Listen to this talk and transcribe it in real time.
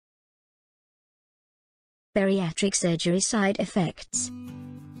Bariatric surgery side effects.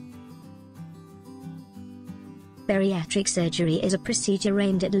 Bariatric surgery is a procedure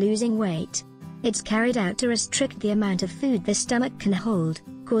aimed at losing weight. It's carried out to restrict the amount of food the stomach can hold,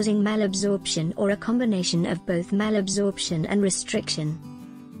 causing malabsorption or a combination of both malabsorption and restriction.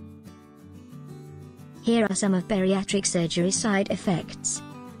 Here are some of bariatric surgery side effects.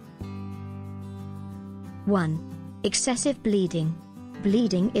 1. Excessive bleeding.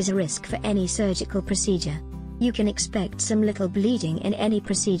 Bleeding is a risk for any surgical procedure. You can expect some little bleeding in any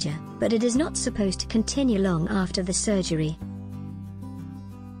procedure, but it is not supposed to continue long after the surgery.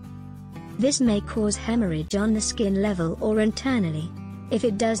 This may cause hemorrhage on the skin level or internally. If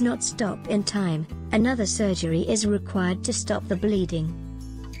it does not stop in time, another surgery is required to stop the bleeding.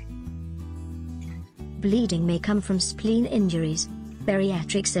 Bleeding may come from spleen injuries.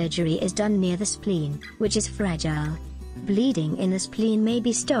 Bariatric surgery is done near the spleen, which is fragile. Bleeding in the spleen may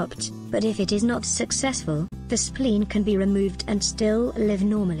be stopped, but if it is not successful, the spleen can be removed and still live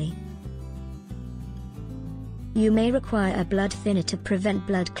normally. You may require a blood thinner to prevent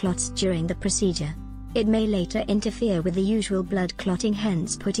blood clots during the procedure. It may later interfere with the usual blood clotting,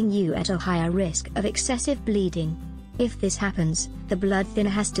 hence putting you at a higher risk of excessive bleeding. If this happens, the blood thinner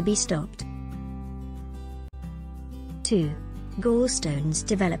has to be stopped. 2. Gallstones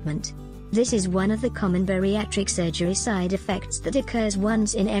development. This is one of the common bariatric surgery side effects that occurs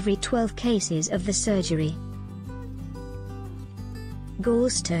once in every 12 cases of the surgery.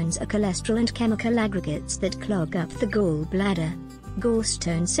 Gallstones are cholesterol and chemical aggregates that clog up the gallbladder.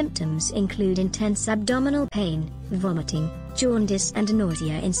 Gallstone symptoms include intense abdominal pain, vomiting, jaundice and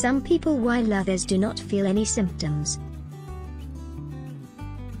nausea in some people, while others do not feel any symptoms.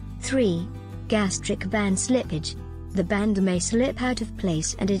 3. Gastric band slippage. The band may slip out of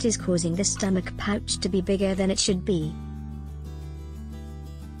place and it is causing the stomach pouch to be bigger than it should be.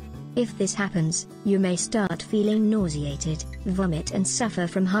 If this happens, you may start feeling nauseated, vomit and suffer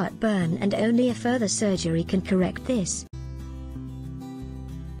from heartburn, and only a further surgery can correct this.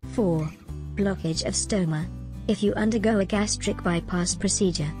 4. Blockage of stoma. If you undergo a gastric bypass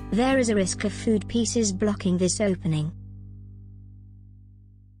procedure, there is a risk of food pieces blocking this opening.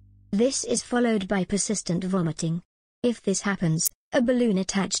 This is followed by persistent vomiting. If this happens, a balloon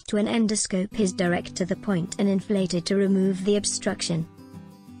attached to an endoscope is directed to the point and inflated to remove the obstruction.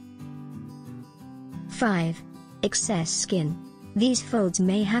 5. Excess skin. These folds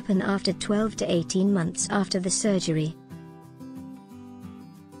may happen after 12 to 18 months after the surgery.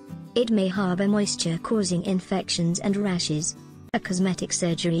 It may harbor moisture, causing infections and rashes. A cosmetic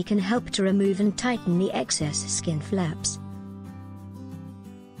surgery can help to remove and tighten the excess skin flaps.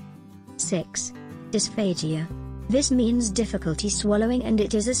 6. Dysphagia. This means difficulty swallowing, and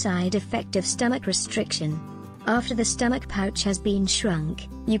it is a side effect of stomach restriction. After the stomach pouch has been shrunk,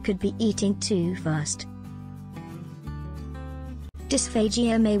 you could be eating too fast.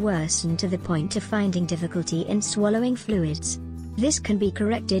 Dysphagia may worsen to the point of finding difficulty in swallowing fluids. This can be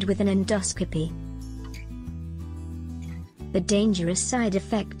corrected with an endoscopy. The dangerous side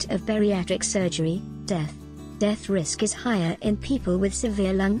effect of bariatric surgery: death. Death risk is higher in people with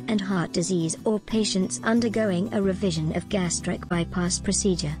severe lung and heart disease or patients undergoing a revision of gastric bypass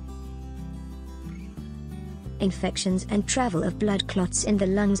procedure. Infections and travel of blood clots in the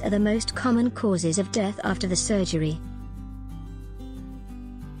lungs are the most common causes of death after the surgery.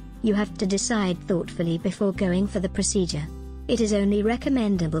 You have to decide thoughtfully before going for the procedure. It is only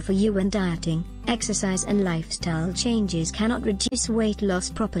recommendable for you when dieting, exercise and lifestyle changes cannot reduce weight loss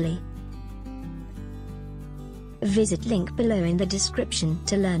properly. Visit link below in the description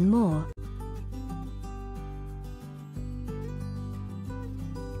to learn more.